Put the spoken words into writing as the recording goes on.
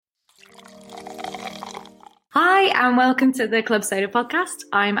Hi, and welcome to the Club Soda podcast.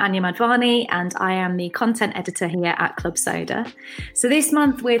 I'm Anya Madvani, and I am the content editor here at Club Soda. So this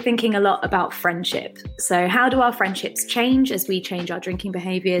month, we're thinking a lot about friendship. So how do our friendships change as we change our drinking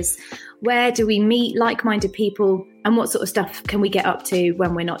behaviours? Where do we meet like-minded people? And what sort of stuff can we get up to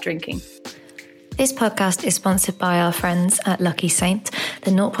when we're not drinking? This podcast is sponsored by our friends at Lucky Saint, the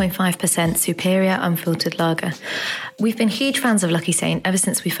 0.5% superior unfiltered lager. We've been huge fans of Lucky Saint ever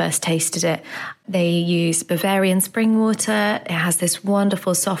since we first tasted it. They use Bavarian spring water. It has this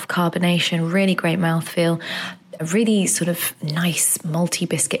wonderful soft carbonation, really great mouthfeel, a really sort of nice malty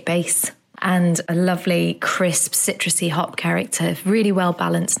biscuit base, and a lovely, crisp, citrusy hop character. Really well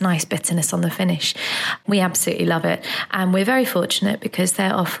balanced, nice bitterness on the finish. We absolutely love it. And we're very fortunate because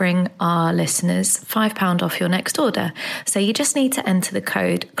they're offering our listeners £5 off your next order. So you just need to enter the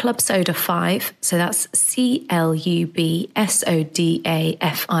code CLUBSODA5. So that's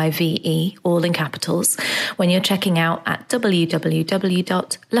CLUBSODAFIVE, all in capitals, when you're checking out at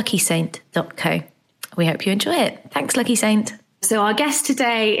www.luckysaint.co. We hope you enjoy it. Thanks, Lucky Saint. So our guest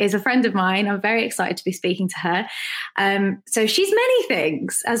today is a friend of mine. I'm very excited to be speaking to her. So she's many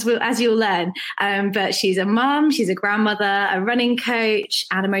things, as you'll learn. But she's a mum, she's a grandmother, a running coach,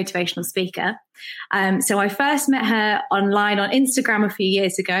 and a motivational speaker. So I first met her online on Instagram a few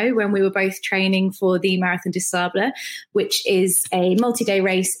years ago when we were both training for the Marathon des Sables, which is a multi-day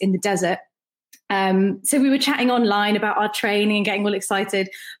race in the desert. So we were chatting online about our training, getting all excited.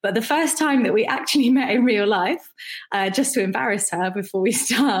 But the first time that we actually met in real life, just to embarrass her before we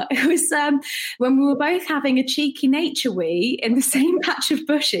start, it was when we were both having a cheeky nature wee in the same patch of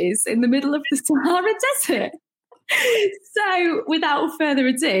bushes in the middle of the Sahara Desert. So without further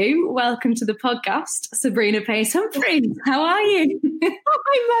ado, welcome to the podcast, Sabrina Pace-Humphreys. How are you?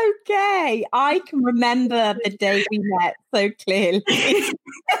 I'm okay. I can remember the day we met so clearly.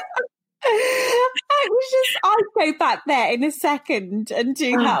 I'd go back there in a second and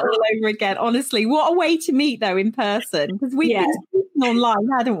do that all over again. Honestly, what a way to meet though in person, because we've been speaking online,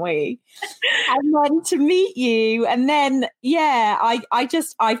 hadn't we? And then to meet you, and then I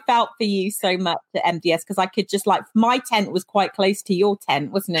felt for you so much at MDS because I could just my tent was quite close to your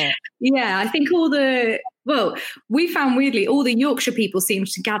tent, wasn't it? Yeah, I think we found weirdly all the Yorkshire people seemed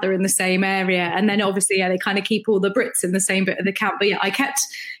to gather in the same area, and then obviously they kind of keep all the Brits in the same bit of the camp. But yeah, I kept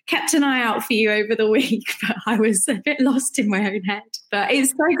an eye out for you over the week, but I was a bit lost in my own head. But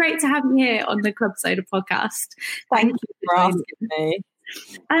it's so great to have you here on the Club Soda podcast. Thank you for asking me.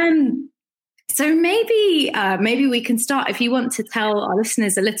 So maybe we can start, if you want to tell our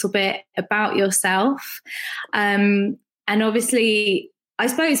listeners a little bit about yourself. And obviously, I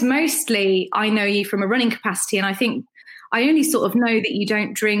suppose mostly I know you from a running capacity, and I think I only sort of know that you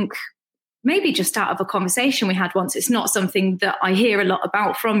don't drink, maybe just out of a conversation we had once. It's not something that I hear a lot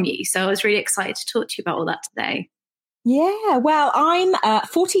about from you. So I was really excited to talk to you about all that today. Yeah, well, I'm a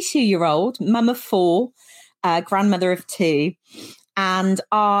 42-year-old, mum of 4, grandmother of 2. And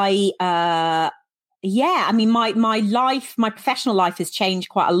my professional life has changed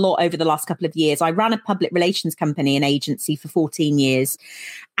quite a lot over the last couple of years. I ran a public relations company and agency for 14 years.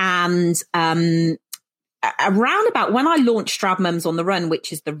 And around about when I launched Stroud Mums on the Run,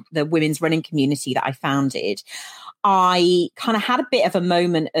 which is the women's running community that I founded, I kind of had a bit of a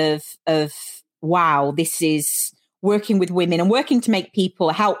moment of wow, this is working with women and working to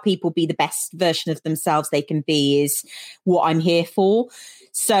help people be the best version of themselves they can be is what I'm here for.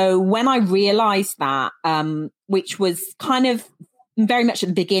 So when I realized that, which was kind of very much at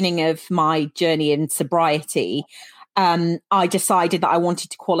the beginning of my journey in sobriety, I decided that I wanted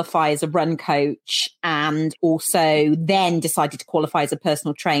to qualify as a run coach and also then decided to qualify as a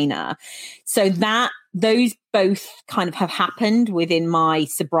personal trainer. So those both kind of have happened within my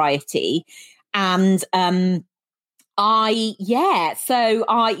sobriety. And at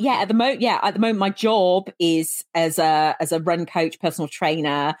the moment my job is as a run coach, personal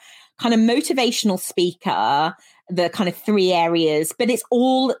trainer, kind of motivational speaker, the kind of 3 areas, but it's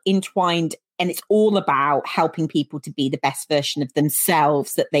all entwined and it's all about helping people to be the best version of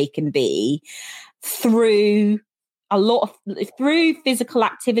themselves that they can be through physical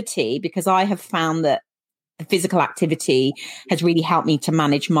activity, because I have found that the physical activity has really helped me to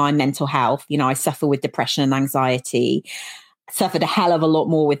manage my mental health. You know, I suffer with depression and anxiety. I suffered a hell of a lot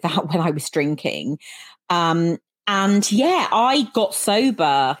more with that when I was drinking. I got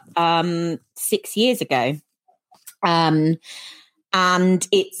sober 6 years ago. And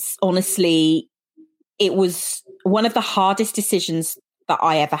it's honestly, it was one of the hardest decisions that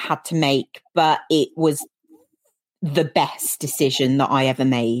I ever had to make, but it was the best decision that I ever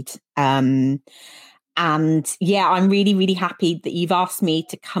made. And yeah, I'm really, really happy that you've asked me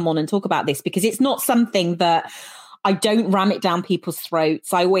to come on and talk about this, because it's not something that I don't ram it down people's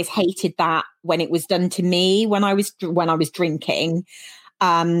throats. I always hated that when it was done to me when I was drinking.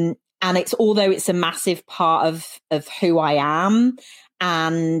 And although it's a massive part of who I am,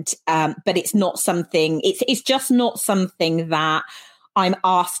 and but it's not something. It's just not something that I'm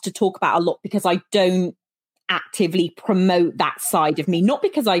asked to talk about a lot, because I don't actively promote that side of me. Not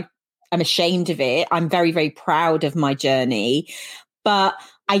because I'm ashamed of it. I'm very, very proud of my journey. But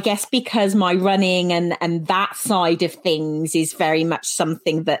I guess because my running and that side of things is very much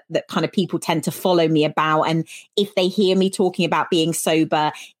something that kind of people tend to follow me about. And if they hear me talking about being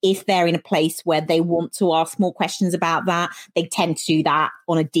sober, if they're in a place where they want to ask more questions about that, they tend to do that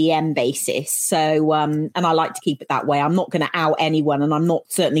on a DM basis. So, and I like to keep it that way. I'm not going to out anyone, and I'm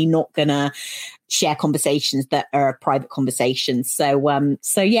certainly not going to share conversations that are private conversations. So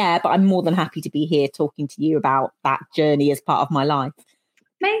yeah, but I'm more than happy to be here talking to you about that journey as part of my life.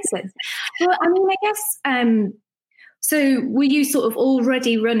 Amazing. Well, I mean, I guess, so were you sort of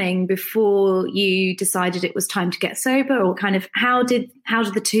already running before you decided it was time to get sober, or kind of how did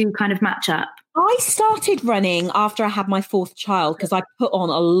the two kind of match up? I started running after I had my fourth child, because I put on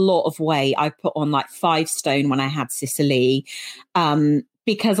a lot of weight. I put on like 5 stone when I had Cicely,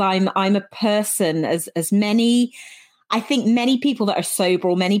 because I'm a person as many. I think many people that are sober,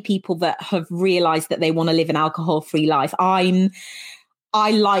 or many people that have realized that they want to live an alcohol-free life,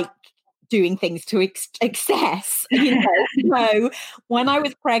 I like doing things to excess, So when I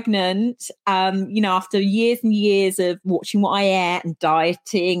was pregnant, after years and years of watching what I ate and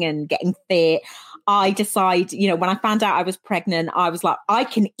dieting and getting fit, I decided, when I found out I was pregnant, I was like, I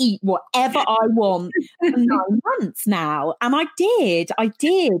can eat whatever I want for 9 months now. And I did. I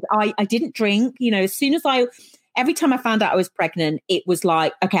didn't drink, every time I found out I was pregnant, it was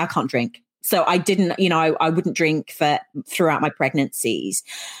like, okay, I can't drink. So I didn't, I wouldn't drink throughout my pregnancies.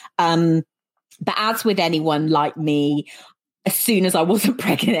 But as with anyone like me, as soon as I wasn't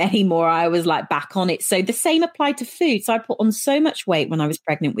pregnant anymore, I was like back on it. So the same applied to food. So I put on so much weight when I was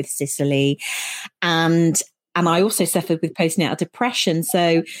pregnant with Cicely, and I also suffered with postnatal depression.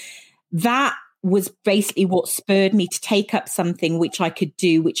 So that was basically what spurred me to take up something which I could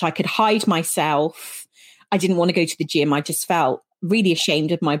do, which I could hide myself. I didn't want to go to the gym. I just felt really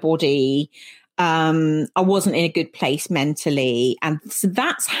ashamed of my body. I wasn't in a good place mentally. And so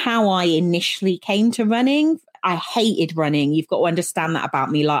that's how I initially came to running. I hated running. You've got to understand that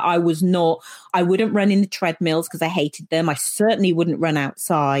about me. Like I wouldn't run in the treadmills because I hated them. I certainly wouldn't run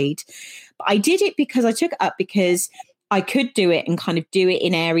outside. But I did it because I took it up because I could do it and kind of do it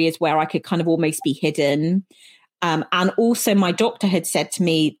in areas where I could kind of almost be hidden. And also my doctor had said to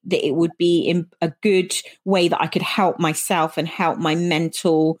me that it would be in a good way that I could help myself and help my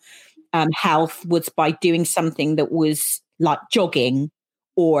mental health was by doing something that was like jogging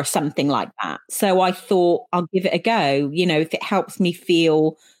or something like that. So I thought I'll give it a go. If it helps me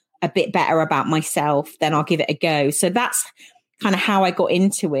feel a bit better about myself, then I'll give it a go. So that's kind of how I got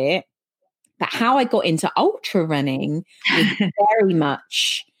into it. But how I got into ultra running is very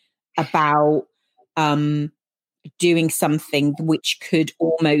much about doing something which could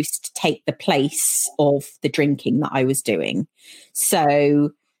almost take the place of the drinking that I was doing.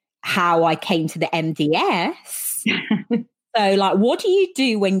 So how I came to the MDS. So like, what do you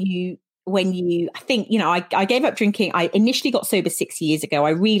do when you, I think, I gave up drinking. I initially got sober 6 years ago.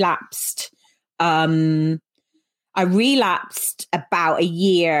 I relapsed about a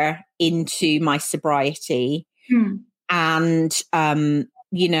year into my sobriety. And, I'm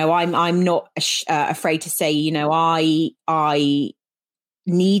not afraid to say, I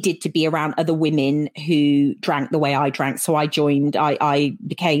needed to be around other women who drank the way I drank. So I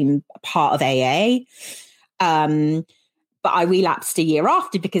became a part of AA. But I relapsed a year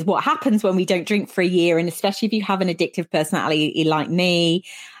after, because what happens when we don't drink for a year, and especially if you have an addictive personality like me,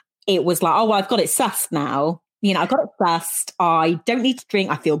 it was like, oh, well, I've got it sussed now. I got it sussed. I don't need to drink.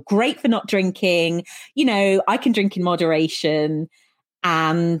 I feel great for not drinking. I can drink in moderation.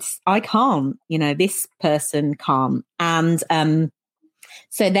 And I can't, this person can't. And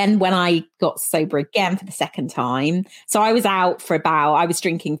so then when I got sober again for the second time, so I was out I was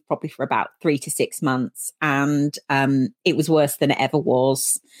drinking probably for about 3 to 6 months, and it was worse than it ever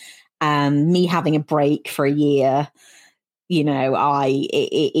was. Me having a break for a year,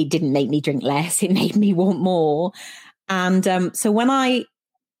 it didn't make me drink less. It made me want more. And so when I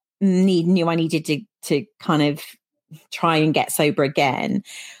knew I needed to kind of try and get sober again,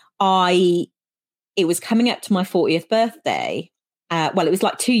 it was coming up to my 40th birthday. Well, it was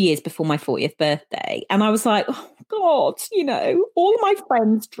like 2 years before my 40th birthday. And I was like, oh, God, all my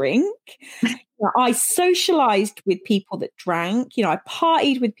friends drink. I socialized with people that drank. I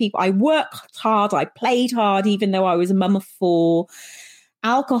partied with people. I worked hard. I played hard, even though I was a mum of 4.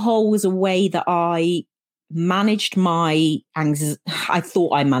 Alcohol was a way that I managed my anxiety. I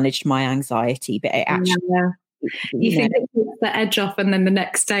thought I managed my anxiety, but it actually... Yeah. You think it takes the edge off, and then the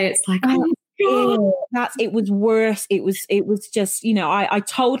next day it's like, it was worse. It was just, I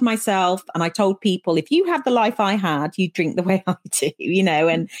told myself and I told people, if you had the life I had, you drink the way I do,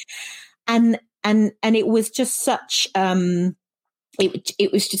 and it was just such,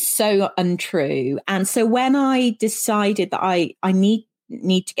 it was just so untrue. And so when I decided that I need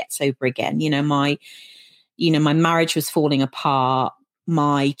to get sober again, my marriage was falling apart.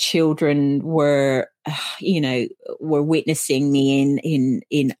 My children were witnessing me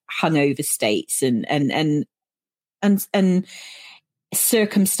in hungover states and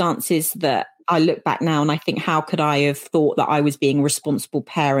circumstances that I look back now and I think, how could I have thought that I was being a responsible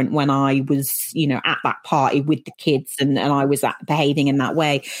parent when I was, at that party with the kids and I was behaving in that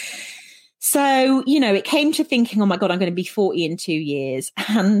way. So, it came to thinking, oh my God, I'm going to be 40 in 2 years.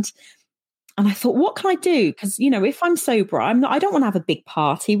 And I thought, what can I do? Because, if I'm sober, I don't want to have a big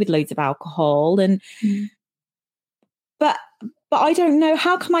party with loads of alcohol. But I don't know,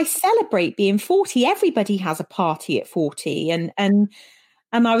 how can I celebrate being 40? Everybody has a party at 40. And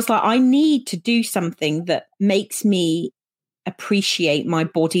I was like, I need to do something that makes me appreciate my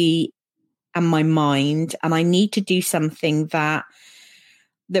body and my mind. And I need to do something that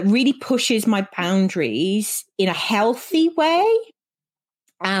really pushes my boundaries in a healthy way.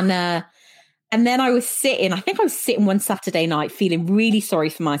 And then I was sitting one Saturday night feeling really sorry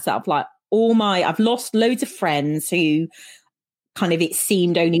for myself. Like I've lost loads of friends who kind of, it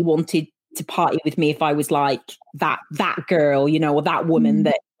seemed, only wanted to party with me if I was like that girl, or that woman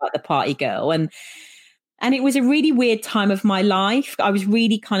that like the party girl. And it was a really weird time of my life. I was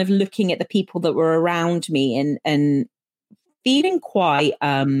really kind of looking at the people that were around me and feeling quite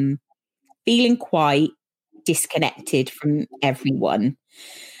disconnected from everyone.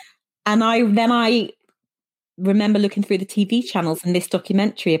 And I remember looking through the TV channels, and this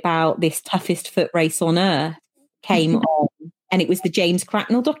documentary about this toughest foot race on earth came on, and it was the James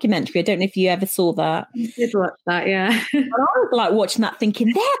Cracknell documentary. I don't know if you ever saw that. I did watch that, yeah. And I was like watching that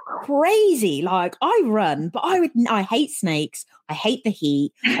thinking, they're crazy. Like, I run, but I hate snakes. I hate the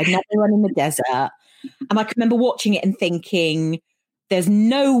heat. I'd never run in the desert. And I can remember watching it and thinking, there's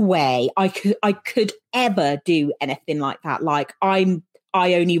no way I could ever do anything like that. Like, I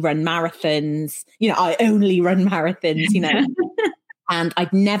only run marathons, and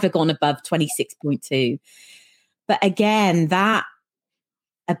I'd never gone above 26.2. But again, that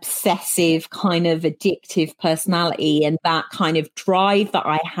obsessive kind of addictive personality and that kind of drive that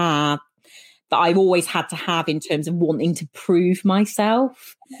I have, that I've always had to have in terms of wanting to prove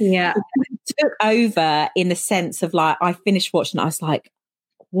myself. Yeah. It took over in the sense of like, I finished watching it, I was like,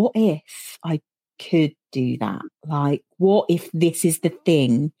 what if I could do that? Like, what if this is the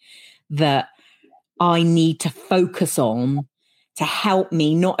thing that I need to focus on to help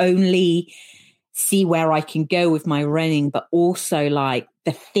me not only see where I can go with my running, but also like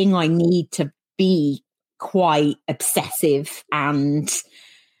the thing I need to be quite obsessive and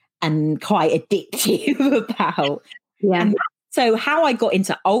quite addictive about. Yeah. And so how I got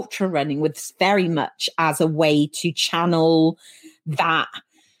into ultra running was very much as a way to channel that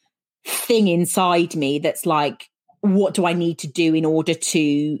thing inside me that's like, what do I need to do in order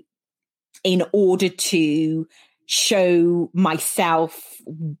to show myself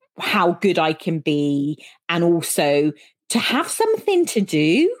how good I can be, and also to have something to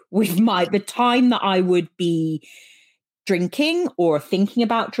do with the time that I would be drinking or thinking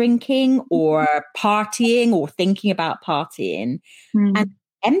about drinking or partying or thinking about partying. And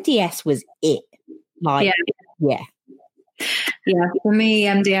MDS was it. Like, yeah. Yeah, for me,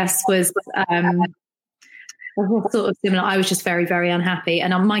 MDS was sort of similar. I was just very, very unhappy.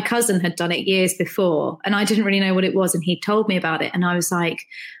 And my cousin had done it years before, and I didn't really know what it was. And he told me about it. And I was like,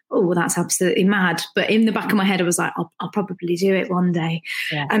 oh, well, that's absolutely mad. But in the back of my head, I was like, I'll probably do it one day.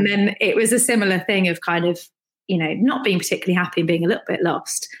 Yeah. And then it was a similar thing of kind of, not being particularly happy and being a little bit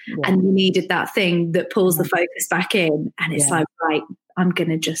lost. Yeah. And you needed that thing that pulls the focus back in. And it's like, right, I'm going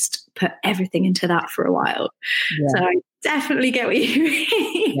to just put everything into that for a while. Yeah. So I definitely get what you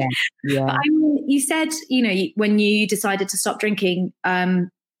mean. Yeah. Yeah. But I mean, you said, when you decided to stop drinking,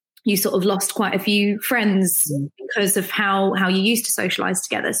 you sort of lost quite a few friends because of how you used to socialize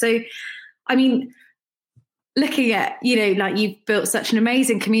together. So, I mean, looking at, like you've built such an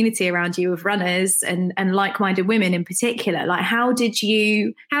amazing community around you of runners and like-minded women in particular, like how did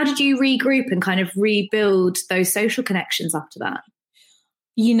you regroup and kind of rebuild those social connections after that?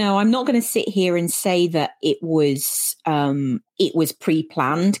 I'm not going to sit here and say that it was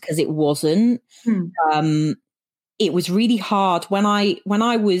pre-planned, because it wasn't. It was really hard when I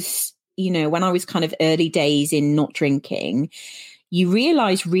was kind of early days in not drinking. You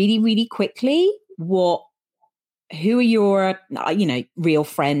realize really, really quickly who are your, real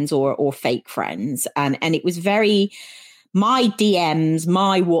friends or fake friends. And it was my DMs,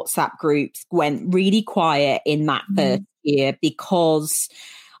 my WhatsApp groups went really quiet in that first year, because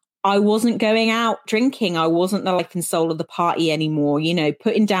I wasn't going out drinking. I wasn't the life and soul of the party anymore.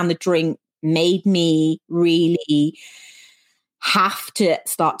 Putting down the drink made me really have to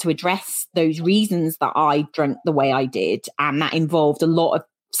start to address those reasons that I drank the way I did. And that involved a lot of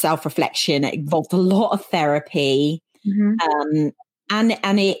self-reflection. It involved a lot of therapy.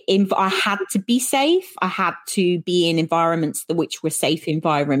 I had to be safe. I had to be in environments which were safe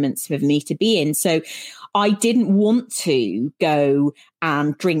environments for me to be in. So I didn't want to go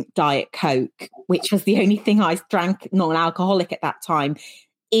and drink Diet Coke, which was the only thing I drank, not an alcoholic at that time,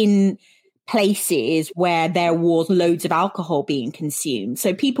 in places where there was loads of alcohol being consumed.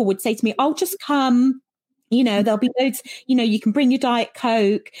 So people would say to me, "Oh, just come, there'll be loads, you can bring your Diet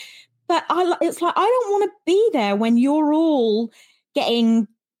Coke." But it's like, I don't want to be there when you're all getting,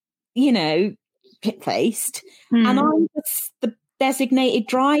 pit-faced. And I'm just the designated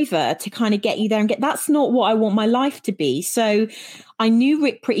driver to kind of get you there that's not what I want my life to be. So I knew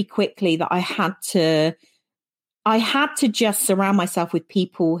Rick pretty quickly that I had to just surround myself with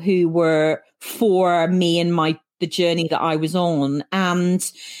people who were for me and the journey that I was on. And,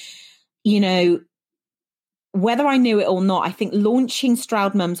 whether I knew it or not, I think launching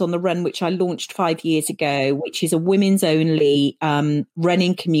Stroud Mums on the Run, which I launched 5 years ago, which is a women's only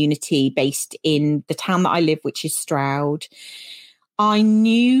running community based in the town that I live, which is Stroud, I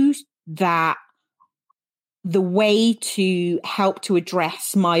knew that the way to help to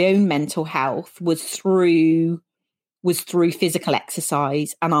address my own mental health was through physical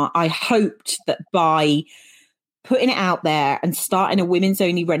exercise. And I hoped that by putting it out there and starting a women's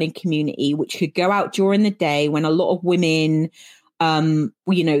only running community, which could go out during the day when a lot of women,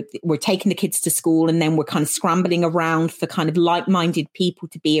 were taking the kids to school, and then we're kind of scrambling around for kind of like-minded people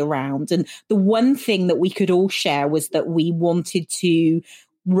to be around. And the one thing that we could all share was that we wanted to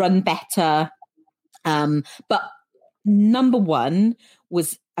run better. But number one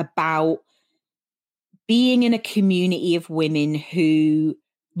was about being in a community of women who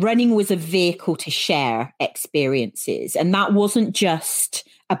running was a vehicle to share experiences. And that wasn't just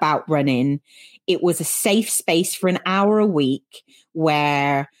about running. It was a safe space for an hour a week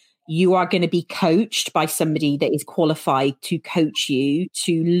where you are going to be coached by somebody that is qualified to coach you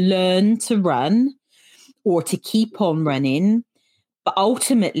to learn to run or to keep on running. But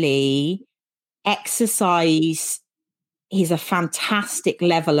ultimately, exercise is a fantastic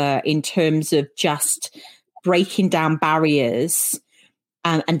leveler in terms of just breaking down barriers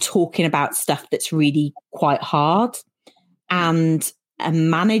and talking about stuff that's really quite hard and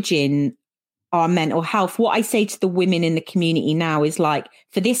managing our mental health. What I say to the women in the community now is like,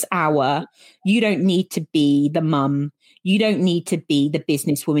 for this hour, you don't need to be the mum. You don't need to be the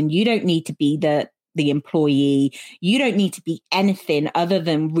businesswoman. You don't need to be the employee. You don't need to be anything other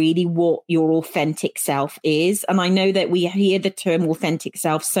than really what your authentic self is. And I know that we hear the term authentic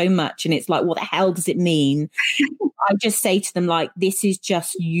self so much, and it's like, what the hell does it mean? I just say to them, like, this is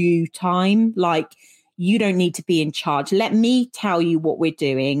just you time. Like, you don't need to be in charge. Let me tell you what we're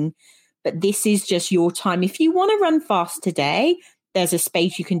doing, but this is just your time. If you want to run fast today, there's a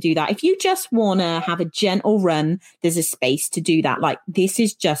space you can do that. If you just want to have a gentle run, there's a space to do that. Like, this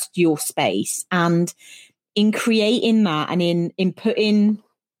is just your space. And in creating that and in putting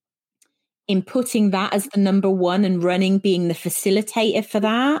that as the number one and running being the facilitator for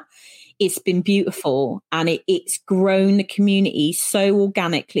that, it's been beautiful. And it's grown the community so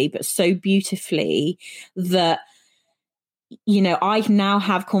organically, but so beautifully that, you know, I now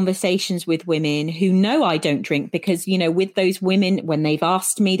have conversations with women who know I don't drink because, you know, with those women, when they've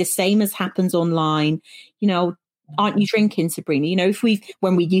asked me, the same as happens online, you know, aren't you drinking, Sabrina? You know,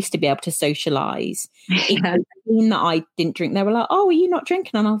 when we used to be able to socialize, it mean that I didn't drink. They were like, oh, are you not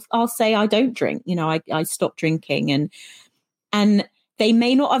drinking? And I'll say I don't drink. You know, I stopped drinking. And they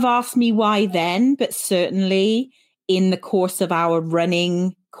may not have asked me why then, but certainly in the course of our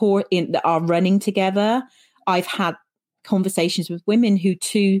running together, I've had conversations with women who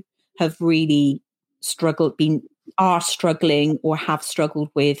too have really struggled, been are struggling or have struggled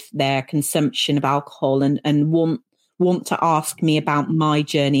with their consumption of alcohol and want to ask me about my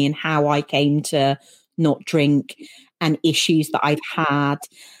journey and how I came to not drink and issues that I've had,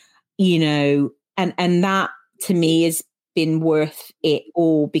 you know, and that to me has been worth it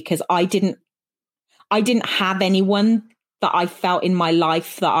all, because I didn't have anyone that I felt in my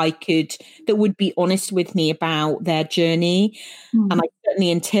life that would be honest with me about their journey. And I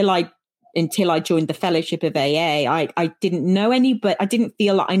certainly, until I joined the Fellowship of AA, I didn't know any, but I didn't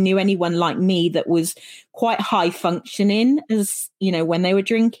feel like I knew anyone like me that was quite high functioning, as, you know, when they were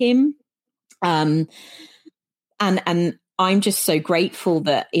drinking. And I'm just so grateful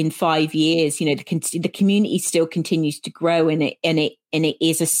that in 5 years, you know, the community still continues to grow, and it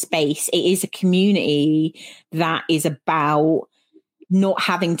is a space, it is a community that is about not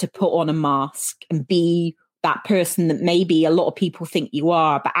having to put on a mask and be that person that maybe a lot of people think you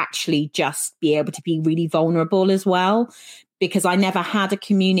are, but actually just be able to be really vulnerable as well. Because I never had a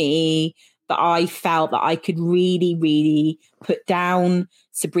community that I felt that I could really, really put down.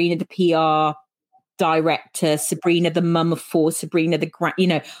 Sabrina, the PR director, Sabrina, the mum of 4, Sabrina, you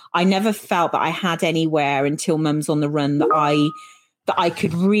know, I never felt that I had anywhere until Mums on the Run that I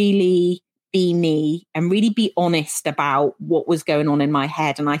could really be me and really be honest about what was going on in my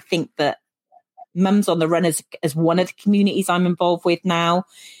head. And I think that Mums on the Run, as one of the communities I'm involved with now,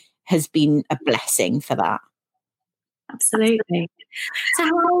 has been a blessing for that. Absolutely.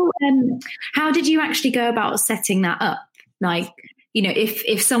 So how did you actually go about setting that up? Like, you know,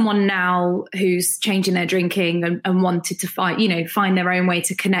 if someone now who's changing their drinking and wanted to find their own way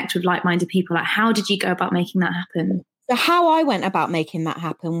to connect with like-minded people, like, how did you go about making that happen? So how I went about making that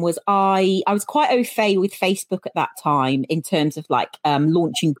happen was I was quite au fait with Facebook at that time in terms of like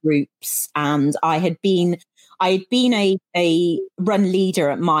launching groups, and I had been a run leader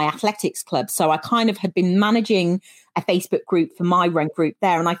at my athletics club, so I kind of had been managing a Facebook group for my run group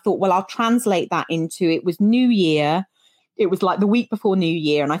there, and I thought, well, I'll translate that into, it was New Year. It was like the week before New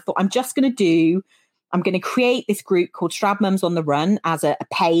Year. And I thought, I'm going to create this group called Stroud Mums on the Run as a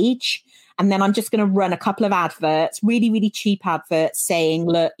page. And then I'm just going to run a couple of adverts, really, really cheap adverts, saying,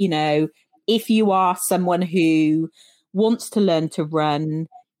 look, you know, if you are someone who wants to learn to run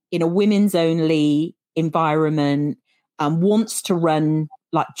in a women's only environment, wants to run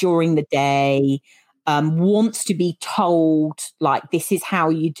like during the day, wants to be told like, this is how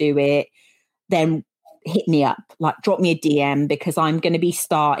you do it, then hit me up, like drop me a DM, because I'm going to be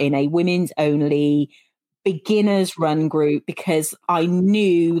starting a women's only beginners run group, because I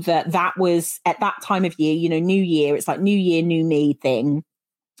knew that was at that time of year, you know, New Year, it's like New Year, new me thing.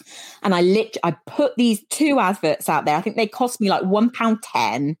 And I put these 2 adverts out there. I think they cost me like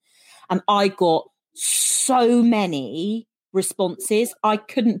 £1.10, and I got so many responses. I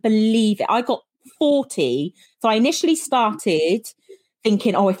couldn't believe it. I got 40. So I initially started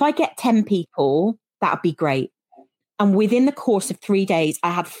thinking, oh, if I get 10 people, that'd be great. And within the course of 3 days,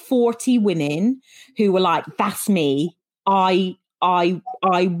 I had 40 women who were like, that's me. I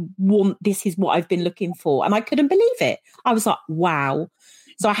want, this is what I've been looking for. And I couldn't believe it. I was like, wow.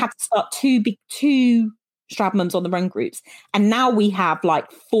 So I had to start two Stroud Mums on the Run groups. And now we have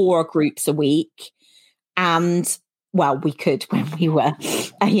like 4 groups a week. And well, we could when we were,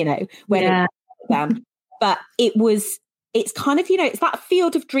 you know, when it was down. But it's kind of, you know, it's that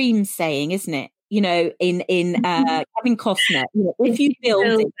Field of Dreams saying, isn't it? You know, in Kevin Costner, you know, if you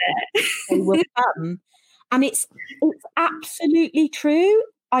build it, they will come. And it's absolutely true.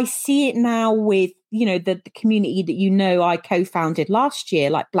 I see it now with, you know, the community that, you know, I co-founded last year,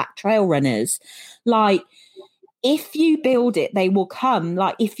 like Black Trail Runners. Like, if you build it, they will come.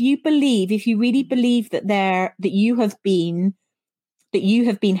 Like, if you really believe that you have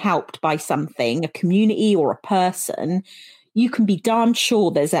been helped by something, a community or a person, you can be darn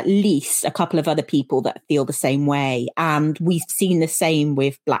sure there's at least a couple of other people that feel the same way. And we've seen the same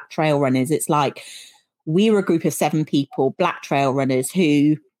with Black Trail Runners. It's like, we're a group of 7 people, Black Trail Runners,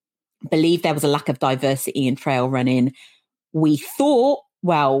 who believed there was a lack of diversity in trail running. We thought,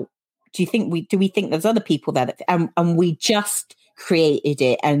 well, do we think there's other people there? And we just created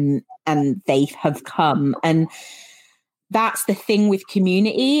it, and they have come. And that's the thing with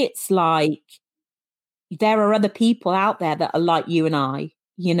community. It's like, there are other people out there that are like you and I,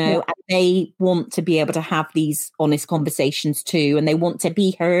 you know, and they want to be able to have these honest conversations too. And they want to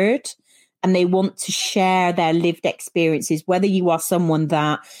be heard, and they want to share their lived experiences, whether you are someone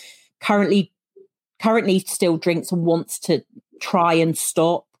that currently still drinks and wants to try and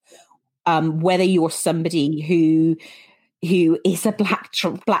stop, whether you're somebody who is a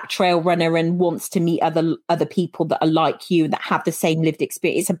black trail runner and wants to meet other people that are like you, that have the same lived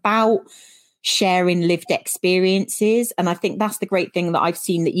experience. It's about sharing lived experiences. And I think that's the great thing that I've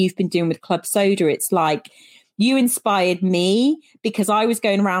seen that you've been doing with Club Soda. It's like, you inspired me because I was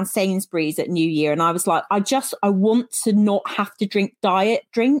going around Sainsbury's at New Year and I was like, I want to not have to drink diet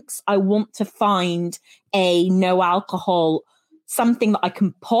drinks. I want to find a no alcohol, something that I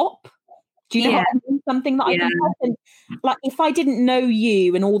can pop. Do you know what I mean? Something that I can pop. And like, if I didn't know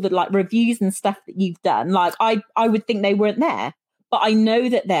you and all the like reviews and stuff that you've done, like I would think they weren't there, but I know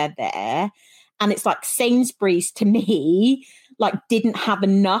that they're there. And it's like Sainsbury's to me, like didn't have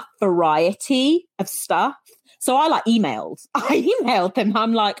enough variety of stuff. So I emailed them.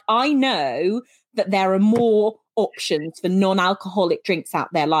 I'm like, I know that there are more options for non-alcoholic drinks out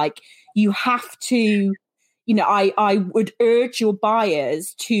there. Like you have to, you know, I would urge your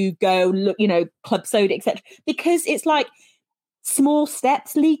buyers to go look, you know, Club Soda, etc. Because it's like small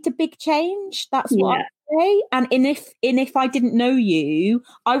steps lead to big change. That's what I say. And if I didn't know you,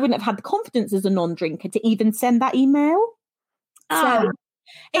 I wouldn't have had the confidence as a non-drinker to even send that email. So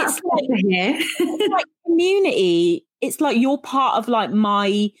it's like community. It's like you're part of like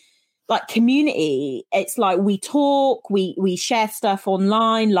my like community. It's like we talk, we share stuff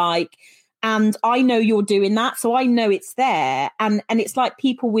online, like, and I know you're doing that, so I know it's there. And it's like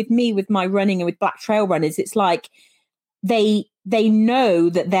people with me, with my running and with Black Trail Runners, it's like they know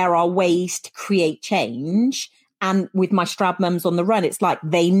that there are ways to create change. And with my Strab Mums on the Run, it's like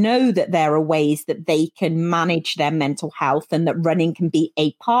they know that there are ways that they can manage their mental health and that running can be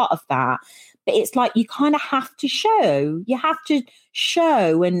a part of that. But it's like you kind of have to show. You have to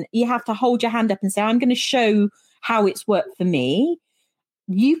show and you have to hold your hand up and say, I'm going to show how it's worked for me.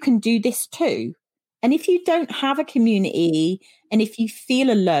 You can do this too. And if you don't have a community and if you feel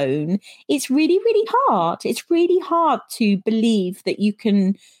alone, it's really, really hard. It's really hard to believe that you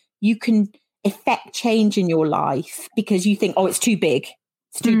can affect change in your life because you think, oh, it's too big.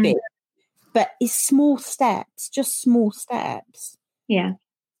 It's too big. But it's small steps, just small steps. Yeah,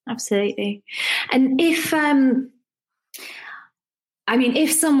 absolutely. And if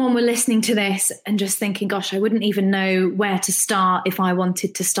someone were listening to this and just thinking, gosh, I wouldn't even know where to start if I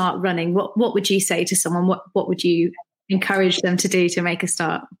wanted to start running, what would you say to someone? What would you encourage them to do to make a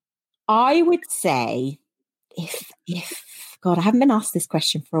start? I would say if God, I haven't been asked this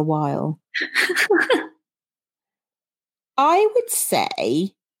question for a while. I would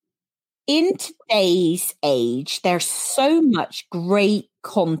say in today's age, there's so much great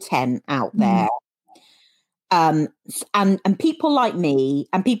content out there. And people like me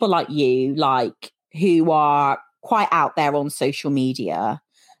and people like you, like who are quite out there on social media,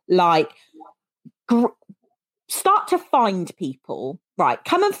 like start to find people, right?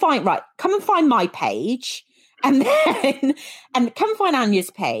 Come and find my page. And then, and come find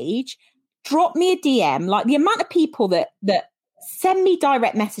Anya's page, drop me a DM, like the amount of people that send me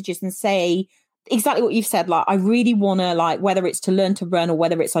direct messages and say exactly what you've said. Like, I really want to, like, whether it's to learn to run or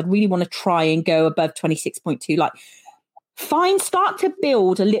whether it's, I'd really want to try and go above 26.2, like start to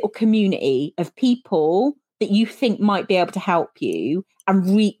build a little community of people that you think might be able to help you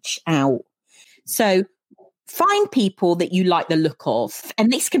and reach out. So find people that you like the look of,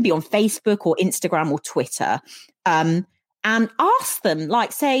 and this can be on Facebook or Instagram or Twitter, and ask them,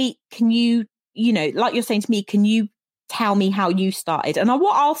 like, say, can you know, like you're saying to me, can you tell me how you started? And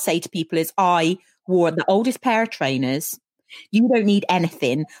what I'll say to people is, I wore the oldest pair of trainers. You don't need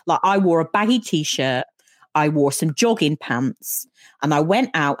anything. Like, I wore a baggy t-shirt, I wore some jogging pants, and I went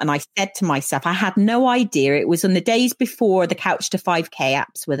out and I said to myself, I had no idea. It was on the days before the Couch to 5K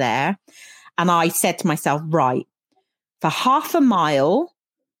apps were there. And I said to myself, right, for half a mile,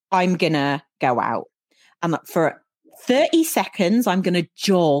 I'm going to go out. And for 30 seconds, I'm going to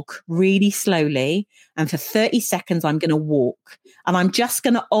jog really slowly. And for 30 seconds, I'm going to walk. And I'm just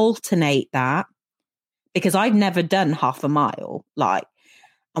going to alternate that because I've never done half a mile. Like,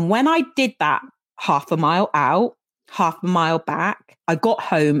 and when I did that half a mile out, half a mile back, I got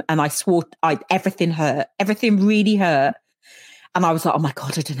home and I swore everything hurt. Everything really hurt. And I was like, oh my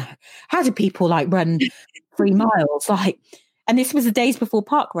God, I don't know. How do people like run 3 miles? Like, and this was the days before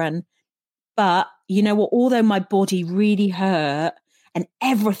Park Run. But you know what? Although my body really hurt and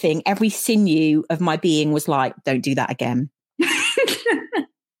everything, every sinew of my being was like, don't do that again.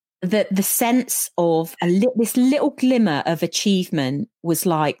 The sense of this little glimmer of achievement was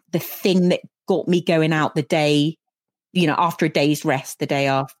like the thing that got me going out the day, you know, after a day's rest, the day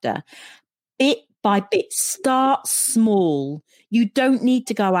after. Bit by bit, start small. You don't need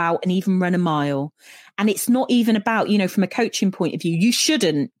to go out and even run a mile. And it's not even about, you know, from a coaching point of view, you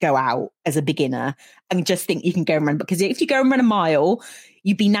shouldn't go out as a beginner and just think you can go and run. Because if you go and run a mile,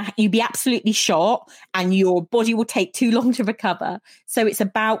 you'd be absolutely shot and your body will take too long to recover. So it's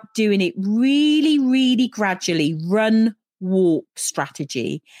about doing it really, really gradually, run, walk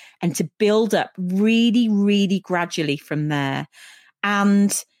strategy, and to build up really, really gradually from there.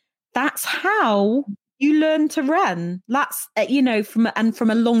 And that's how you learn to run. That's, from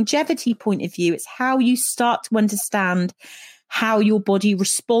a longevity point of view, it's how you start to understand how your body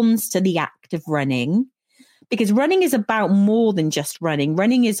responds to the act of running. Because running is about more than just running.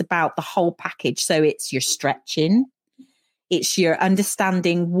 Running is about the whole package. So it's your stretching. It's your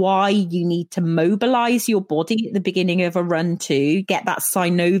understanding why you need to mobilize your body at the beginning of a run to get that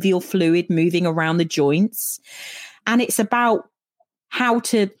synovial fluid moving around the joints. And it's about how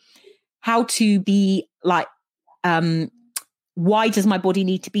to be like, why does my body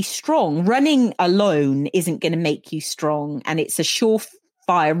need to be strong? Running alone isn't going to make you strong. And it's a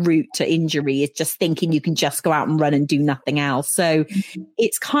surefire route to injury, is just thinking you can just go out and run and do nothing else. So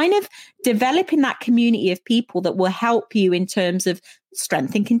it's kind of developing that community of people that will help you in terms of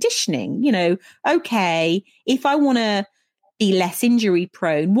strength and conditioning. Okay, if I want to be less injury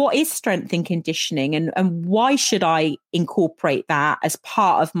prone, what is strength and conditioning, and why should I incorporate that as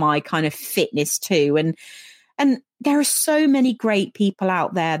part of my kind of fitness too? And there are so many great people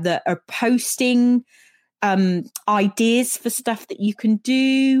out there that are posting ideas for stuff that you can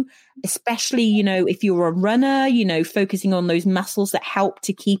do, especially, if you're a runner, focusing on those muscles that help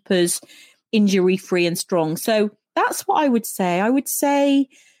to keep us injury free and strong. So that's what I would say. I would say,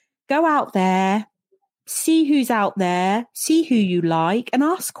 go out there, see who's out there, see who you like, and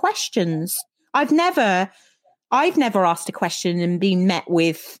ask questions. I've never asked a question and been met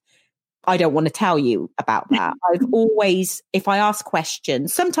with, I don't want to tell you about that. I've always, if I ask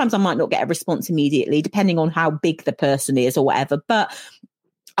questions, sometimes I might not get a response immediately, depending on how big the person is or whatever. But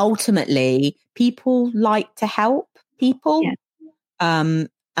ultimately, people like to help people. Yeah.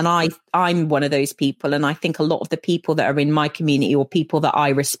 And I'm one of those people. And I think a lot of the people that are in my community or people that I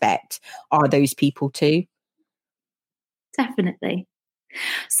respect are those people too. Definitely.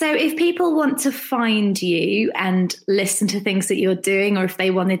 So if people want to find you and listen to things that you're doing, or if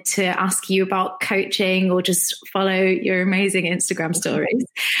they wanted to ask you about coaching or just follow your amazing Instagram stories,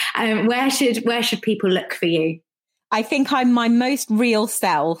 where should people look for you? I think I'm my most real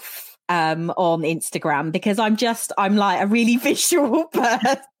self on Instagram, because I'm like a really visual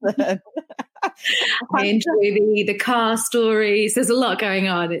person. I enjoy the car stories. There's a lot going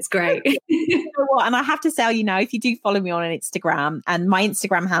on. It's great. And I have to tell you now, if you do follow me on Instagram, and my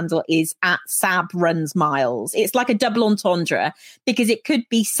Instagram handle is @SabRunsMiles. It's like a double entendre, because it could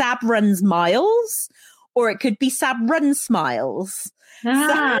be Sab Runs Miles or it could be Sab Runs Smiles. So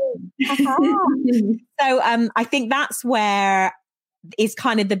I think that's where is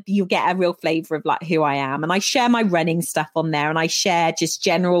kind of you'll get a real flavor of like who I am. And I share my running stuff on there, and I share just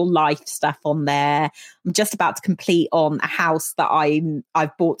general life stuff on there. I'm just about to complete on a house that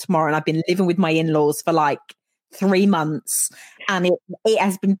I've bought tomorrow, and I've been living with my in-laws for like 3 months, and it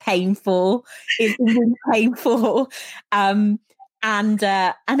has been painful. It's been really painful. And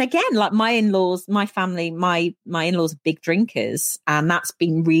again, like my in-laws, my family, my in-laws are big drinkers, and that's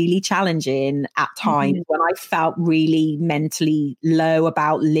been really challenging at times when I felt really mentally low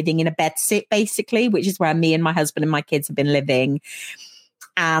about living in a bedsit, basically, which is where me and my husband and my kids have been living.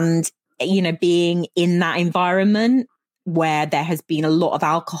 And, being in that environment where there has been a lot of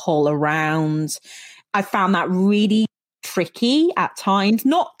alcohol around, I found that really tricky at times,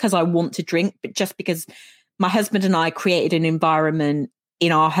 not because I want to drink, but just because my husband and I created an environment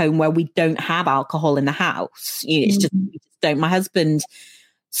in our home where we don't have alcohol in the house. It's just, we just don't. My husband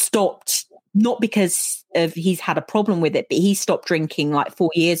stopped, not because of he's had a problem with it, but he stopped drinking like 4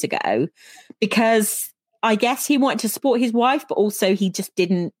 years ago, because I guess he wanted to support his wife, but also he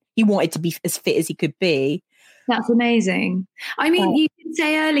wanted to be as fit as he could be. That's amazing. I mean, you did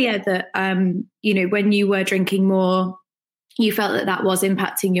say earlier that, when you were drinking more, you felt that was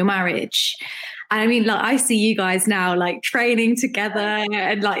impacting your marriage. I mean, like, I see you guys now like training together,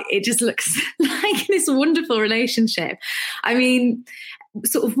 and like it just looks like this wonderful relationship. I mean,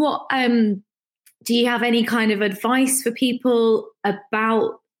 sort of what do you have any kind of advice for people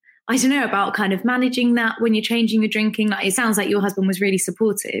about, I don't know, about kind of managing that when you're changing your drinking? Like, it sounds like your husband was really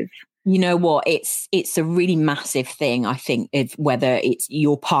supportive. You know what? It's a really massive thing, I think, if whether it's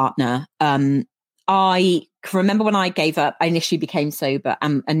your partner. I can remember when I gave up, I initially became sober,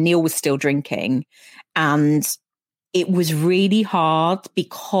 and Neil was still drinking. And it was really hard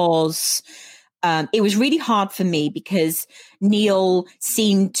because it was really hard for me because Neil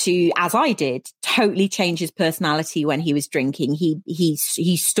seemed to, as I did, totally change his personality when he was drinking.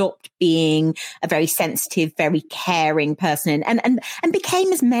 He stopped being a very sensitive, very caring person and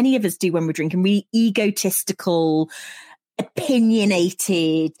became, as many of us do when we're drinking, really egotistical,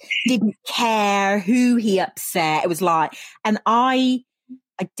 opinionated, didn't care who he upset. It was like, and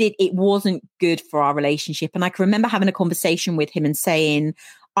it wasn't good for our relationship. And I can remember having a conversation with him and saying,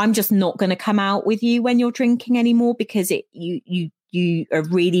 I'm just not going to come out with you when you're drinking anymore because you are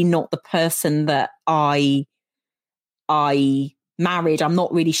really not the person that I married. I'm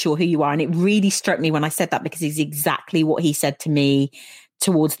not really sure who you are. And it really struck me when I said that because it's exactly what he said to me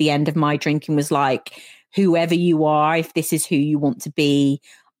towards the end of my drinking was like, whoever you are, if this is who you want to be,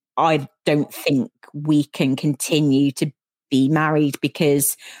 I don't think we can continue to be married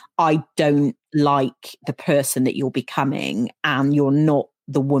because I don't like the person that you're becoming and you're not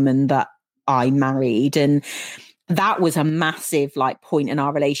the woman that I married. And that was a massive point in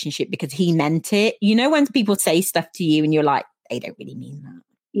our relationship because he meant it. You know, when people say stuff to you and you're like, they don't really mean that.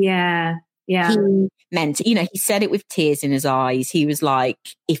 Yeah. Yeah. He meant it. You know, he said it with tears in his eyes. He was like,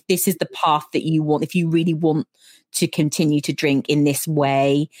 if this is the path that you want, if you really want to continue to drink in this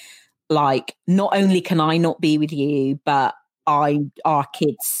way, not only can I not be with you, but our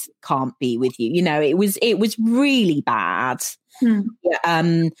kids can't be with you. You know, it was really bad. Yeah,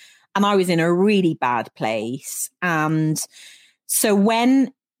 and I was in a really bad place. And so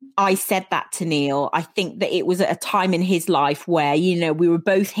when I said that to Neil, I think that it was at a time in his life where, you know, we were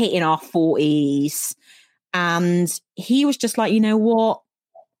both hitting our 40s and he was just like, you know what?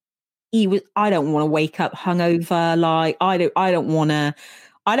 I don't want to wake up hungover. I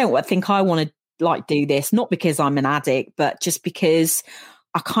don't think I want to do this, not because I'm an addict, but just because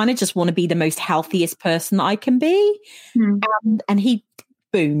I kind of just want to be the most healthiest person that I can be. And he,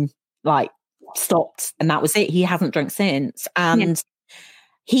 boom, stopped. And that was it. He hasn't drunk since. And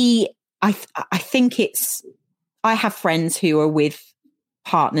I think I have friends who are with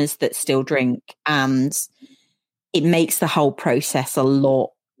partners that still drink and it makes the whole process a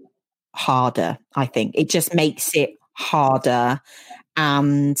lot harder. I think it just makes it harder.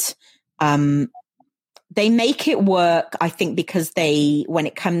 And, they make it work, I think, because when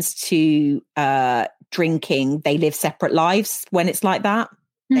it comes to drinking, they live separate lives when it's like that.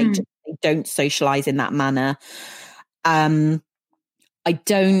 They don't socialize in that manner. I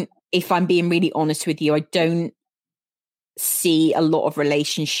don't, if I'm being really honest with you, I don't see a lot of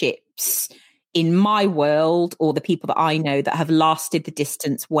relationships in my world or the people that I know that have lasted the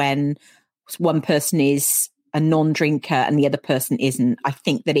distance when one person is a non-drinker and the other person isn't. I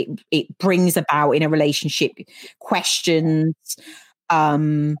think that it brings about in a relationship questions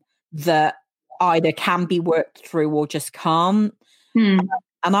that either can be worked through or just can't. And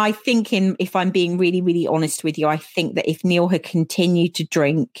I think if I'm being really, really honest with you, I think that if Neil had continued to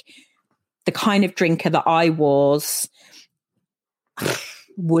drink the kind of drinker that I was,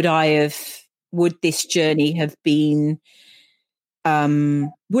 would this journey have been,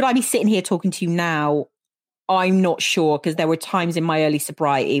 would I be sitting here talking to you now? I'm not sure, because there were times in my early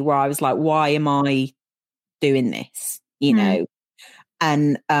sobriety where I was like, why am I doing this? You know?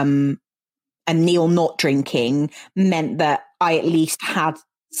 And Neil not drinking meant that I at least had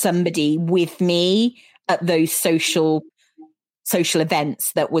somebody with me at those social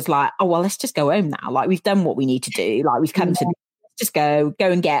events that was like, oh, well, let's just go home now. We've done what we need to do. We've come to just go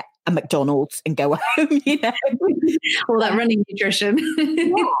and get a McDonald's and go home, you know. All that running nutrition.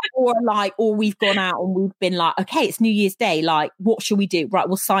 Or we've gone out and we've been like, okay, it's New Year's Day. What should we do? Right,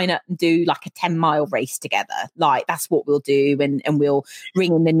 we'll sign up and do a 10-mile race together. That's what we'll do. And we'll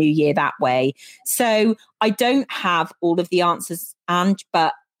ring in the new year that way. So I don't have all of the answers, Ange,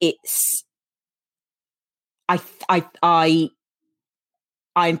 but it's, I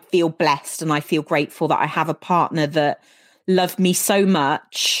feel blessed and I feel grateful that I have a partner that loved me so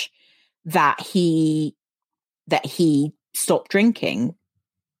much that he stopped drinking,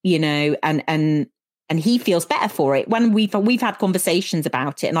 you know, and he feels better for it. When we've had conversations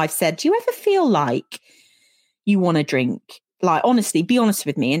about it and I've said, do you ever feel like you want to drink? Honestly, be honest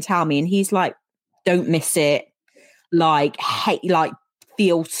with me and tell me. And he's like, don't miss it.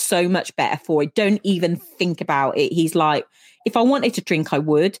 Feel so much better for it. Don't even think about it. He's like, if I wanted to drink, I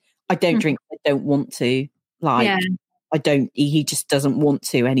would. I don't drink. I don't want to. I don't. He just doesn't want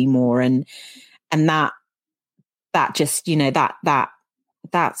to anymore. And that just, you know,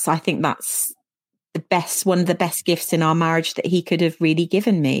 that's. I think that's one of the best gifts in our marriage that he could have really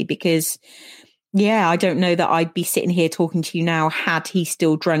given me, because Yeah, I don't know that I'd be sitting here talking to you now had he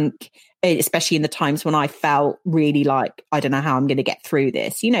still drunk, especially in the times when I felt really like, I don't know how I'm going to get through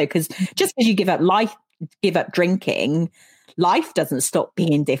this, you know, because just as you give up drinking, life doesn't stop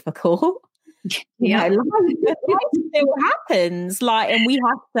being difficult. Yeah, life still happens. And we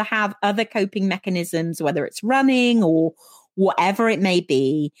have to have other coping mechanisms, whether it's running or whatever it may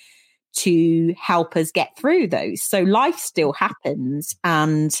be, to help us get through those. So life still happens,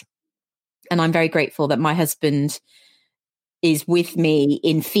 and I'm very grateful that my husband is with me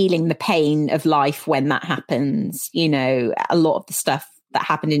in feeling the pain of life when that happens. You know, a lot of the stuff that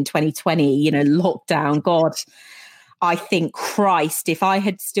happened in 2020, you know, lockdown, God, I think, Christ, if I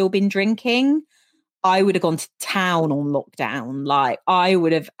had still been drinking, I would have gone to town on lockdown. I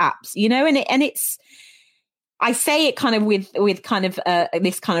would have you know, and it's, I say it kind of with kind of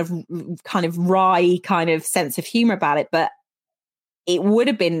this kind of wry kind of sense of humor about it, but it would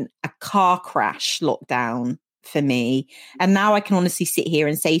have been a car crash lockdown for me. And now I can honestly sit here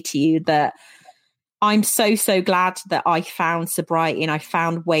and say to you that I'm so glad that I found sobriety and I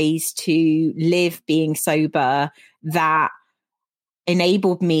found ways to live being sober that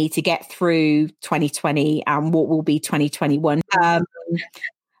enabled me to get through 2020 and what will be 2021.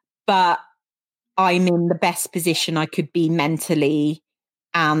 But I'm in the best position I could be mentally,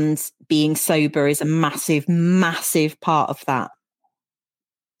 and being sober is a massive, massive part of that.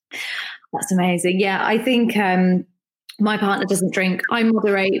 That's amazing. Yeah, I think my partner doesn't drink. I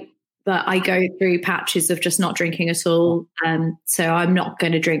moderate, but I go through patches of just not drinking at all. So I'm not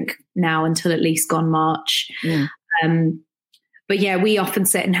going to drink now until at least gone March. Yeah. But yeah, we often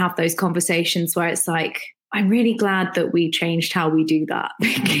sit and have those conversations where it's like, I'm really glad that we changed how we do that.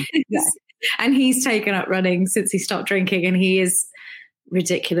 And he's taken up running since he stopped drinking, and he is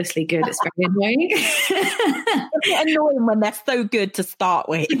ridiculously good. It's very annoying. It's annoying when they're so good to start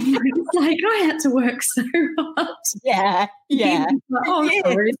with. It's like, I had to work so hard. Yeah. Like,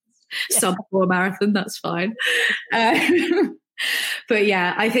 sorry. Sub 4 marathon, that's fine. But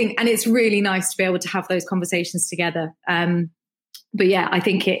yeah, I think, and it's really nice to be able to have those conversations together. But yeah, I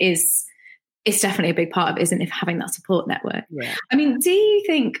think it's definitely a big part of it, isn't it, having that support network. Yeah. I mean, do you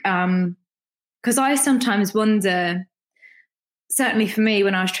think, because I sometimes wonder, certainly for me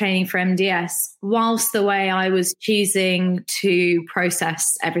when I was training for MDS, whilst the way I was choosing to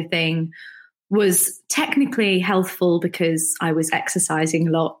process everything was technically healthful because I was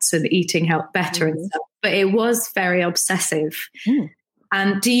exercising lots and eating better and stuff, but it was very obsessive.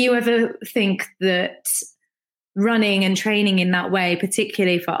 And do you ever think that running and training in that way,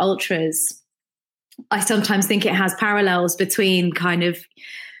 particularly for ultras, I sometimes think it has parallels between kind of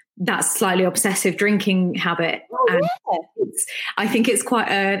that slightly obsessive drinking habit. And I think it's quite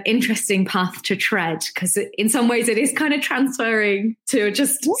an interesting path to tread, because in some ways it is kind of transferring to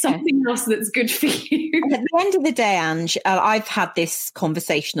just something else that's good for you. At the end of the day, Ange, I've had this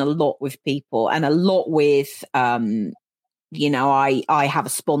conversation a lot with people, and a lot with, you know, I have a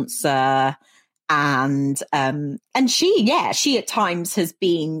sponsor, and she at times has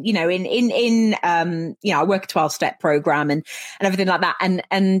been, you know, in you know, I work a 12-step program and everything like that.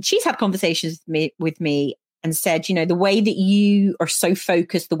 And she's had conversations with me and said, you know, the way that you are so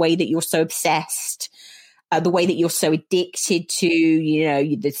focused, the way that you're so obsessed, the way that you're so addicted to, you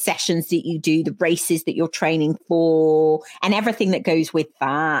know, the sessions that you do, the races that you're training for, and everything that goes with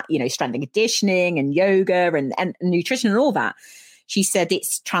that, you know, strength and conditioning and yoga and nutrition and all that. She said,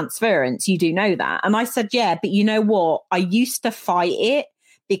 it's transference. You do know that. And I said, yeah, but you know what? I used to fight it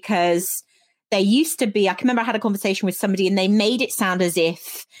because there used to be, I can remember I had a conversation with somebody and they made it sound as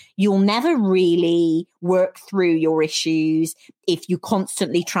if you'll never really work through your issues if you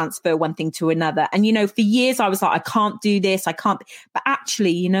constantly transfer one thing to another. And, you know, for years I was like, I can't do this. I can't. But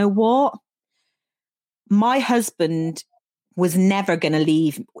actually, you know what? My husband was never going to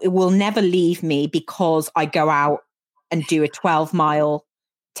leave. It will never leave me because I go out and do a 12-mile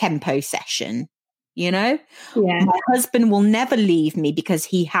tempo session, you know? Yeah. My husband will never leave me because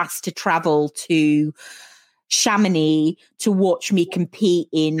he has to travel to Chamonix to watch me compete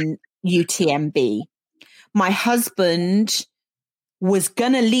in UTMB. My husband was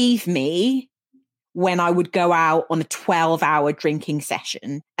going to leave me when I would go out on a 12-hour drinking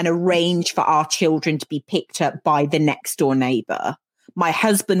session and arrange for our children to be picked up by the next door neighbor. My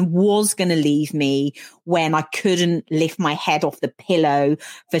husband was going to leave me when I couldn't lift my head off the pillow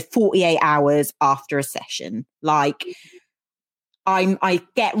for 48 hours after a session. Like, I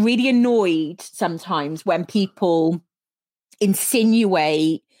get really annoyed sometimes when people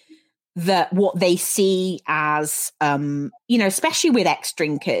insinuate that what they see as, you know, especially with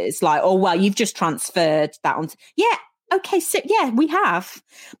ex-drinkers, like, oh, well, you've just transferred that on. Yeah, Okay, so yeah, we have.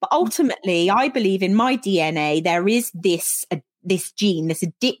 But ultimately, I believe in my DNA, there is this gene, this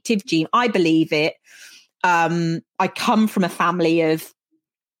addictive gene. I believe it. I come from a family of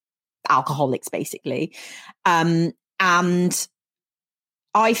alcoholics, basically. And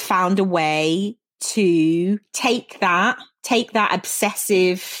I found a way to take that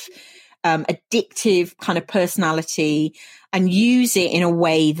obsessive, addictive kind of personality and use it in a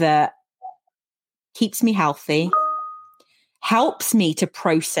way that keeps me healthy, helps me to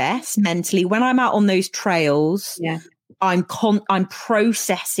process mentally. When I'm out on those trails, I'm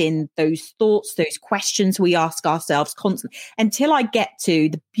processing those thoughts, those questions we ask ourselves constantly until I get to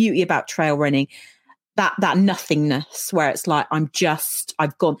the beauty about trail running, that nothingness where it's like, I've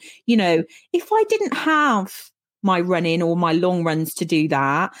gone, if I didn't have my running or my long runs to do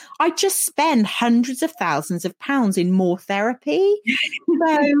that, I just spend hundreds of thousands of pounds in more therapy.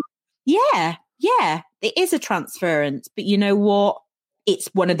 So yeah, it is a transference, but you know what? It's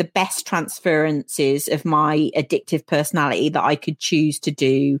one of the best transferences of my addictive personality that I could choose to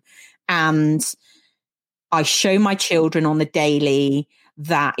do. And I show my children on the daily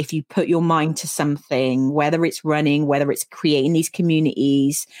that if you put your mind to something, whether it's running, whether it's creating these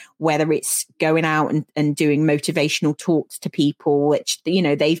communities, whether it's going out and doing motivational talks to people, which,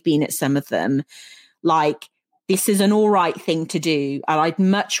 they've been at some of them, like, this is an all right thing to do. And I'd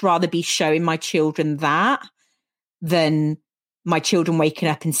much rather be showing my children that than my children waking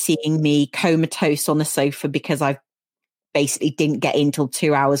up and seeing me comatose on the sofa because I basically didn't get in till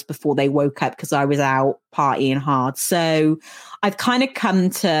 2 hours before they woke up because I was out partying hard. So I've kind of come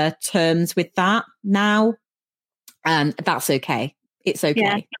to terms with that now. And that's okay. It's okay.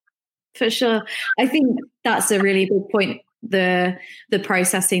 Yeah, for sure. I think that's a really big point. The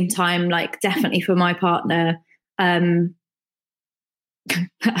processing time, like, definitely for my partner, I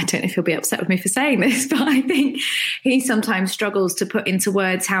don't know if he'll be upset with me for saying this, but I think he sometimes struggles to put into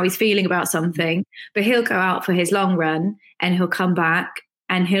words how he's feeling about something. But he'll go out for his long run and he'll come back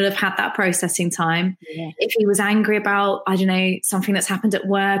and he'll have had that processing time. Yeah. If he was angry about, I don't know, something that's happened at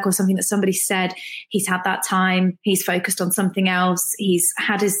work or something that somebody said, he's had that time. He's focused on something else. He's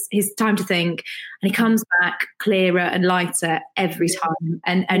had his time to think, and he comes back clearer and lighter every time.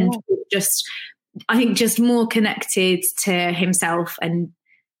 And just, I think, just more connected to himself and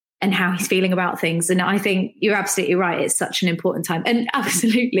how he's feeling about things. And I think you're absolutely right. It's such an important time, and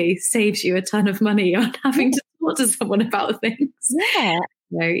absolutely saves you a ton of money on having to talk to someone about things. Yeah.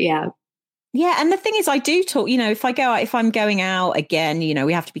 So, yeah. Yeah. And the thing is, I do talk, if I'm going out again,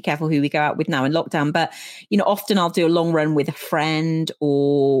 we have to be careful who we go out with now in lockdown, but, often I'll do a long run with a friend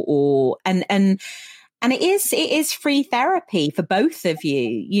and it is free therapy for both of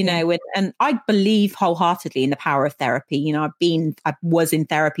you, and I believe wholeheartedly in the power of therapy. I was in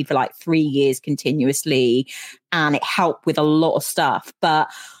therapy for like 3 years continuously, and it helped with a lot of stuff. But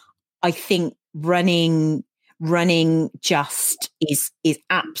I think running just is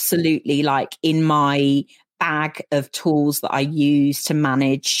absolutely like in my bag of tools that I use to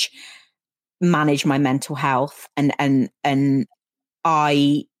manage my mental health, and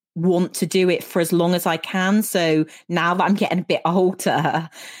I want to do it for as long as I can. So now that I'm getting a bit older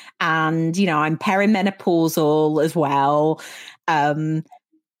and, I'm perimenopausal as well. And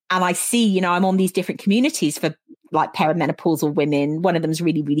I see, I'm on these different communities for like perimenopausal women. One of them is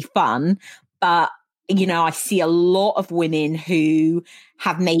really, really fun. But, I see a lot of women who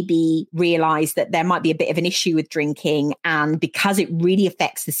have maybe realized that there might be a bit of an issue with drinking. And because it really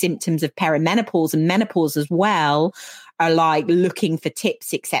affects the symptoms of perimenopause and menopause as well, are like looking for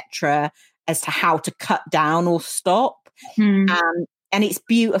tips, etc., as to how to cut down or stop. And it's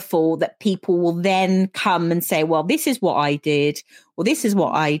beautiful that people will then come and say, well, this is what I did, or this is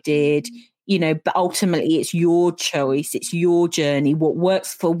what I did, but ultimately it's your choice. It's your journey. What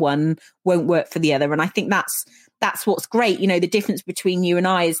works for one won't work for the other. And I think that's what's great. The difference between you and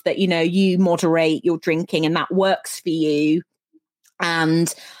I is that, you moderate your drinking and that works for you.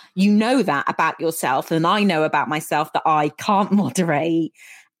 And you know that about yourself, and I know about myself that I can't moderate,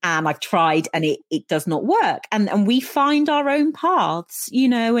 and I've tried and it does not work. And we find our own paths,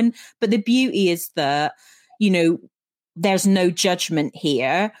 but the beauty is that, there's no judgment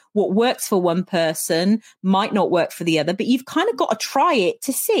here. What works for one person might not work for the other, but you've kind of got to try it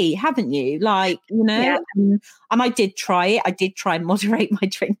to see, haven't you? Like, Yeah. And I did try it. I did try and moderate my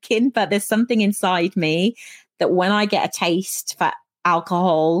drinking, but there's something inside me that when I get a taste for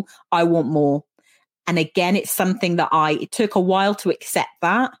alcohol, I want more. And again, it's something that it took a while to accept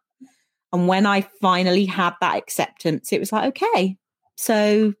that. And when I finally had that acceptance, it was like, okay,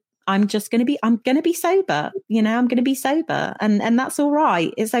 so I'm going to be sober, I'm going to be sober, and that's all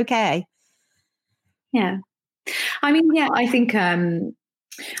right. It's okay. Yeah. I mean, yeah, I think I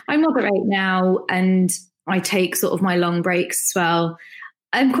moderate now, and I take sort of my long breaks as well.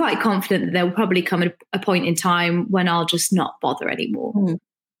 I'm quite confident that there will probably come a point in time when I'll just not bother anymore.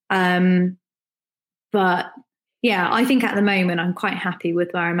 But yeah, I think at the moment I'm quite happy with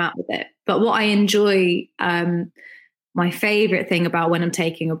where I'm at with it. But what I enjoy, my favorite thing about when I'm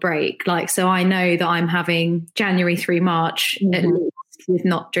taking a break, like, so I know that I'm having January through March at least with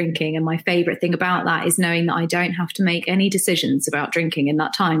not drinking. And my favorite thing about that is knowing that I don't have to make any decisions about drinking in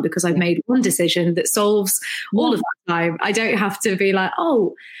that time, because I've made one decision that solves all of that time. I don't have to be like,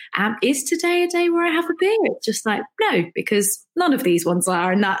 oh, is today a day where I have a beer? It's just like, no, because none of these ones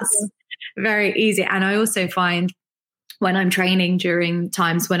are. And that's very easy. And I also find when I'm training during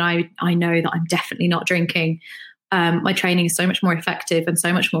times when I know that I'm definitely not drinking, my training is so much more effective and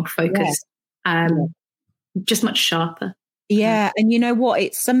so much more focused, just much sharper. Yeah. And you know what?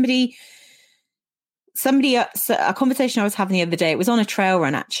 It's somebody, a conversation I was having the other day, it was on a trail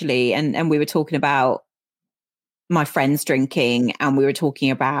run actually. And we were talking about my friends drinking, and we were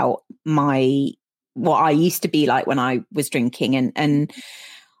talking about what I used to be like when I was drinking, and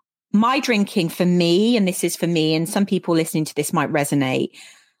my drinking for me, and this is for me, and some people listening to this might resonate.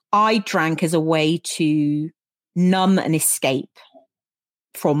 I drank as a way to numb and escape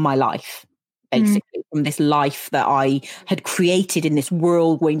from my life. Basically, from this life that I had created in this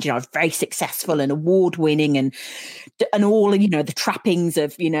whirlwind. I was very successful and award-winning, and all, the trappings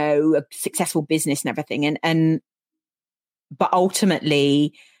of, a successful business and everything. But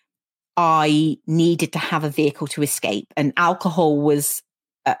ultimately, I needed to have a vehicle to escape, and alcohol was.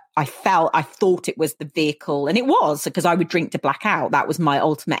 I thought it was the vehicle, and it was, because I would drink to black out. That was my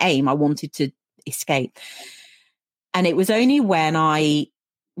ultimate aim. I wanted to escape, and it was only when I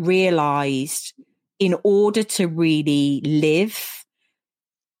realized, in order to really live,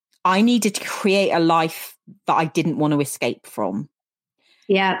 I needed to create a life that I didn't want to escape from.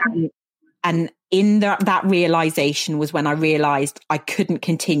 Yeah. And in that realization was when I realized I couldn't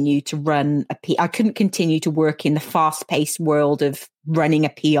continue to I couldn't continue to work in the fast-paced world of running a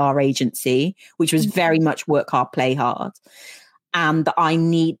PR agency, which was very much work hard, play hard. And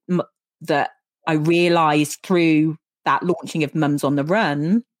that I realized through that launching of Mums on the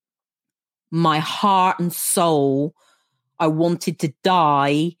Run, my heart and soul, I wanted to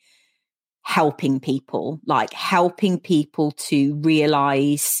die helping people to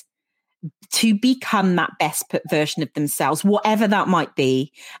realize, to become that best version of themselves, whatever that might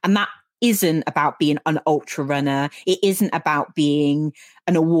be. And that isn't about being an ultra runner. It isn't about being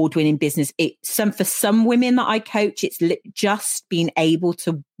an award-winning business. For some women that I coach, it's just being able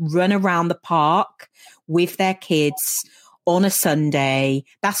to run around the park with their kids on a Sunday.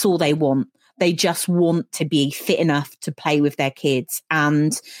 That's all they want. They just want to be fit enough to play with their kids.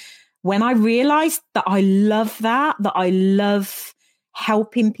 And when I realized that I love that I love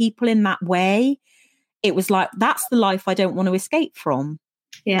helping people in that way, it was like, that's the life I don't want to escape from.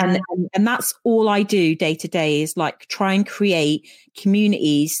 Yeah. And that's all I do day to day, is like try and create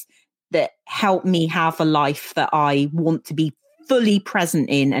communities that help me have a life that I want to be fully present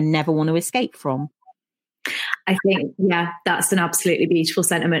in and never want to escape from. I think, that's an absolutely beautiful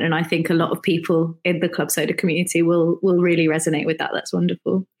sentiment. And I think a lot of people in the Club Soda community will really resonate with that. That's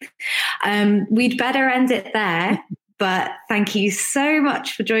wonderful. We'd better end it there, but thank you so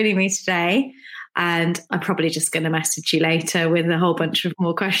much for joining me today. And I'm probably just going to message you later with a whole bunch of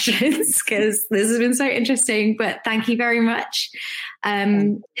more questions, because this has been so interesting. But thank you very much.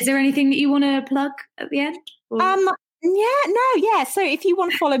 Is there anything that you want to plug at the end? So if you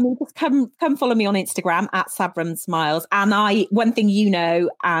want to follow me, just come follow me on Instagram at Sabram Smiles. And one thing,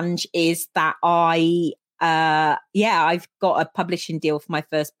 Ange, is that I've got a publishing deal for my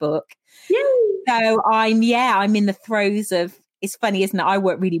first book. Yay. So I'm in the throes of. It's funny, isn't it? I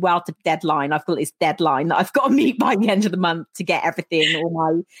work really well to deadline. I've got this deadline that I've got to meet by the end of the month to get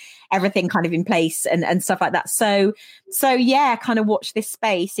everything kind of in place and stuff like that. So kind of watch this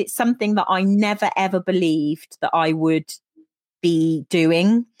space. It's something that I never, ever believed that I would be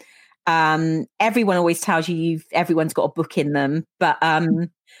doing. Everyone always tells you everyone's got a book in them, but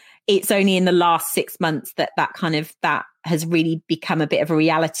it's only in the last 6 months that has really become a bit of a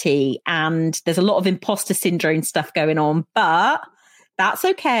reality. And there's a lot of imposter syndrome stuff going on, but that's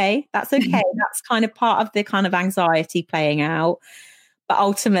okay. That's okay. That's kind of part of the kind of anxiety playing out. But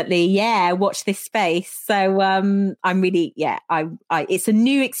ultimately, watch this space. So I'm really, it's a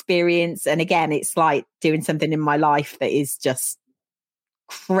new experience. And again, it's like doing something in my life that is just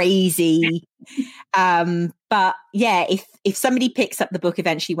crazy. But if somebody picks up the book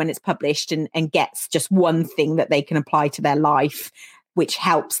eventually when it's published and gets just one thing that they can apply to their life, which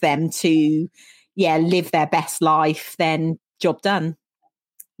helps them to, live their best life, then job done.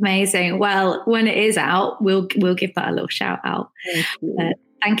 Amazing. Well, when it is out, we'll give that a little shout out.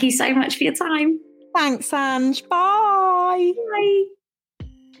 Thank you so much for your time. Thanks, Ange. Bye. Bye.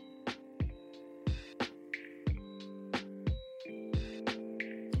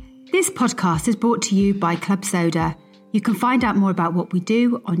 This podcast is brought to you by Club Soda. You can find out more about what we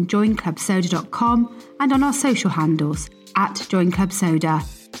do on joinclubsoda.com and on our social handles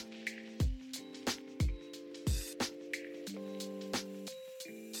 @joinclubsoda.